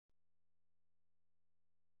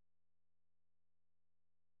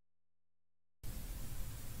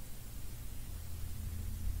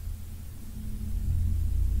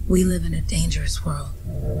We live in a dangerous world.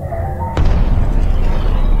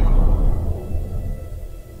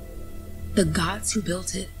 The gods who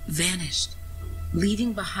built it vanished,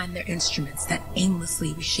 leaving behind their instruments that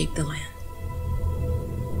aimlessly reshaped the land.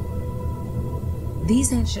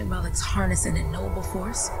 These ancient relics harness an unknowable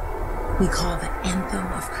force we call the Anthem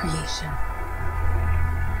of creation.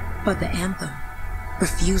 But the Anthem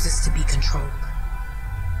refuses to be controlled.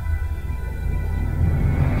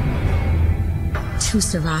 To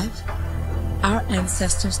survive, our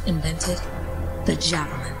ancestors invented the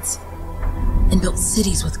javelins and built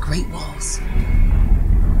cities with great walls.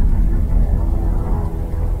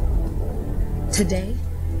 Today,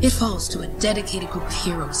 it falls to a dedicated group of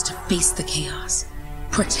heroes to face the chaos,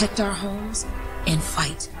 protect our homes, and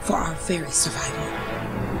fight for our very survival.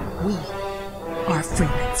 We are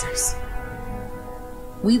freelancers.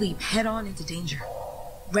 We leap head-on into danger,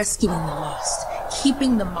 rescuing the lost,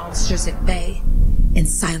 keeping the monsters at bay, and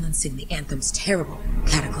silencing the Anthem's terrible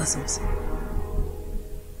cataclysms.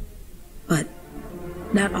 But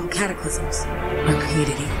not all cataclysms are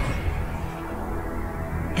created equal.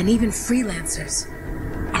 And even freelancers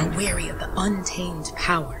are wary of the untamed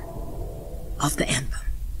power of the Anthem.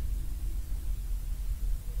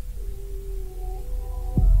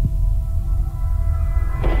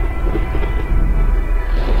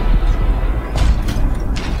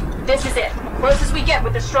 This is it. Closest we get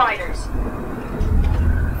with the Striders.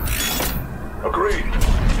 Agreed.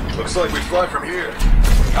 Looks like we fly from here.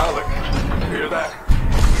 Alec, you hear that?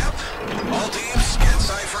 Yep. All teams, get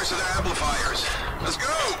ciphers to the amplifiers. Let's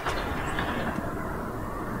go!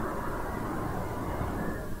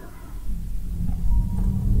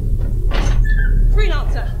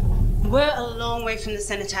 Freelancer! We're a long way from the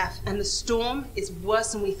cenotaph, and the storm is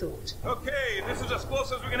worse than we thought. Okay, this is as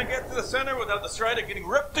close as we're gonna get to the center without the Strider getting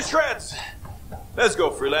ripped to shreds. Let's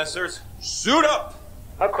go, freelancers. Suit up!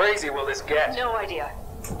 How crazy will this get? No idea.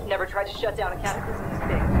 Never tried to shut down a cataclysm this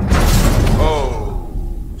big. Oh,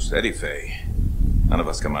 steady, Faye. None of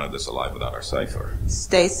us come out of this alive without our cipher.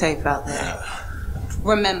 Stay safe out there.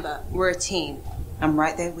 Remember, we're a team. I'm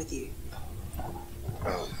right there with you.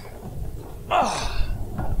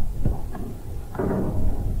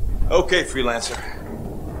 Okay, freelancer.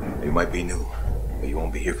 You might be new, but you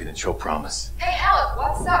won't be here if you didn't show promise. Hey, Alec,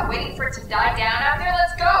 what's up? Waiting for it to die down out there?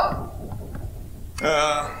 Let's go!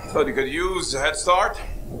 Thought you could use a head start.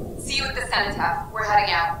 See you at the cenotaph. We're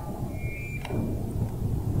heading out.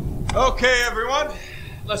 Okay, everyone.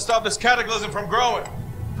 Let's stop this cataclysm from growing.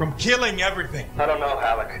 From killing everything. I don't know,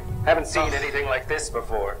 Alec. Haven't seen anything like this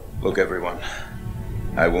before. Look, everyone.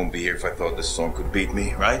 I won't be here if I thought this storm could beat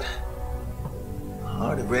me, right?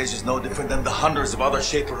 The Rage is no different than the hundreds of other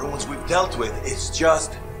Shaper ruins we've dealt with. It's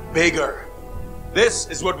just bigger. This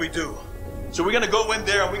is what we do. So we're gonna go in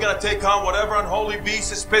there and we're gonna take on whatever unholy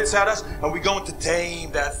beast it spits at us, and we're going to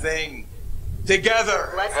tame that thing.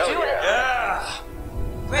 Together. Let's do it. Yeah.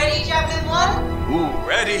 Ready, Javelin 1? Ooh,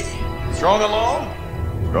 ready. Strong alone,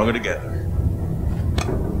 stronger together.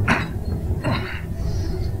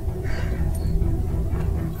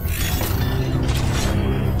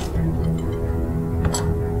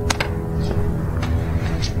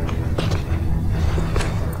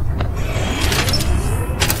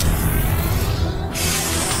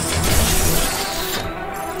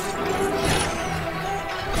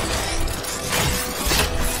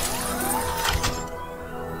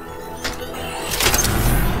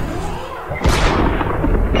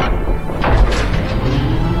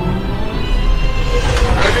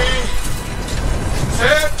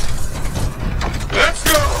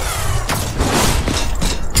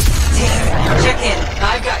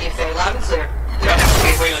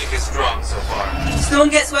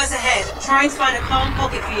 Trying to find a calm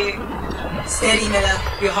pocket for you. Steady, Miller.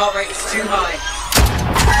 Your heart rate is too high.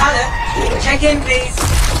 Hello. Check in, please.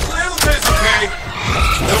 A little bit's okay.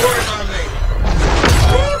 Don't worry about me.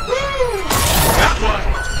 Got one.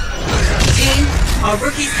 Team, our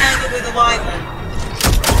rookies handled with a wyvern.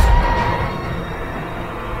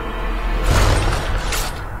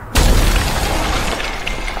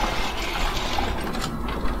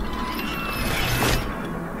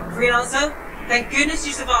 Freelancer? Thank goodness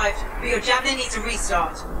you survived, but your Javelin needs a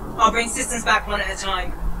restart. I'll bring systems back one at a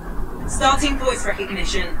time. Starting voice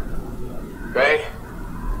recognition. Faye?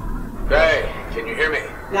 Faye, can you hear me?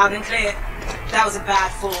 Loud and clear. That was a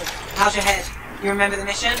bad fall. How's your head? You remember the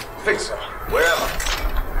mission? Think so. Well,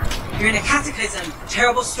 you're in a cataclysm,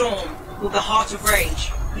 terrible storm, called the Heart of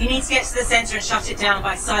Rage. You need to get to the center and shut it down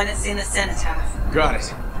by silencing the cenotaph. Got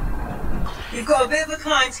it. You've got a bit of a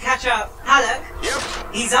climb to catch up. Alec?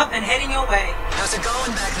 Yep. He's up and heading your way. How's it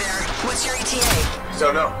going back there? What's your ETA?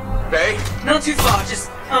 So no. Faye? Not too far,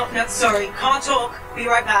 just Oh, no, sorry. Can't talk. Be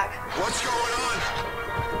right back. What's going on?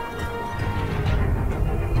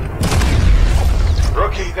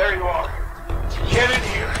 Rookie, there you are. Get in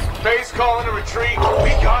here. Base calling a retreat.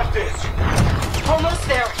 We got this. Almost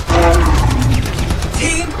there.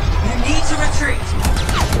 Team, you need to retreat.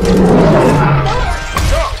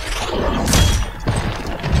 Go!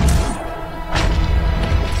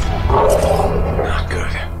 Not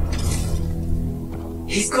good.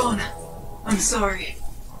 He's gone. I'm sorry.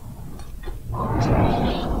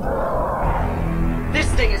 This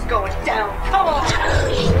thing is going down. Come on!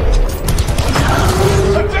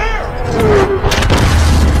 There!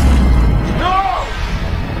 No!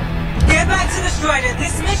 Get back to the Strider.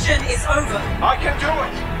 This mission is over. I can do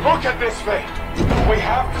it! Look at this thing! We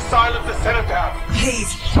have to silence the cenotaph!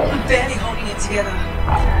 Please, I'm barely holding it together.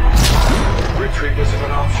 Retreat isn't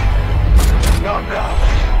an option. Not now.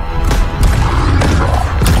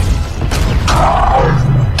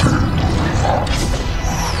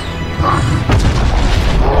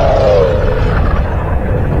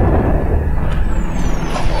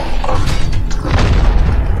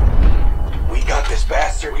 We got this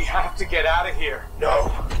bastard. We have to get out of here.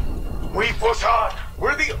 No. We push on.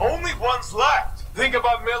 We're the only ones left. Think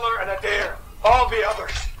about Miller and Adair. All the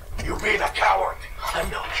others. You being a coward. I'm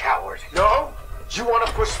no coward. No? You want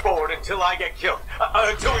to push forward until I get killed.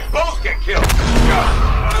 Until we both get killed.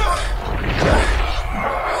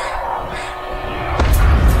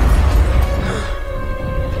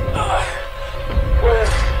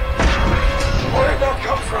 Where did that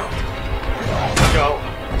come from? No.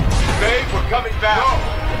 Babe, we're coming back. No.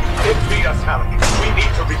 It beat us, Halleck. We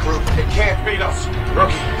need to regroup. It can't beat us.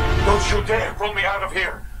 Rookie, don't you dare pull me out of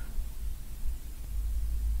here.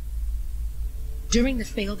 During the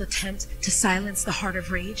failed attempt to silence the Heart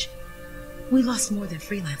of Rage, we lost more than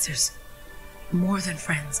freelancers, more than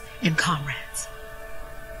friends and comrades.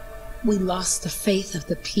 We lost the faith of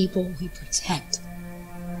the people we protect.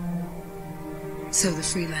 So the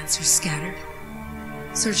freelancers scattered,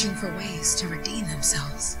 searching for ways to redeem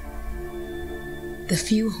themselves. The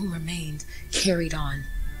few who remained carried on,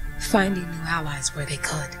 finding new allies where they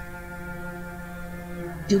could,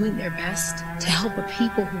 doing their best to help a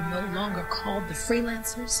people who no longer called the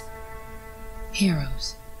freelancers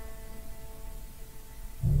heroes.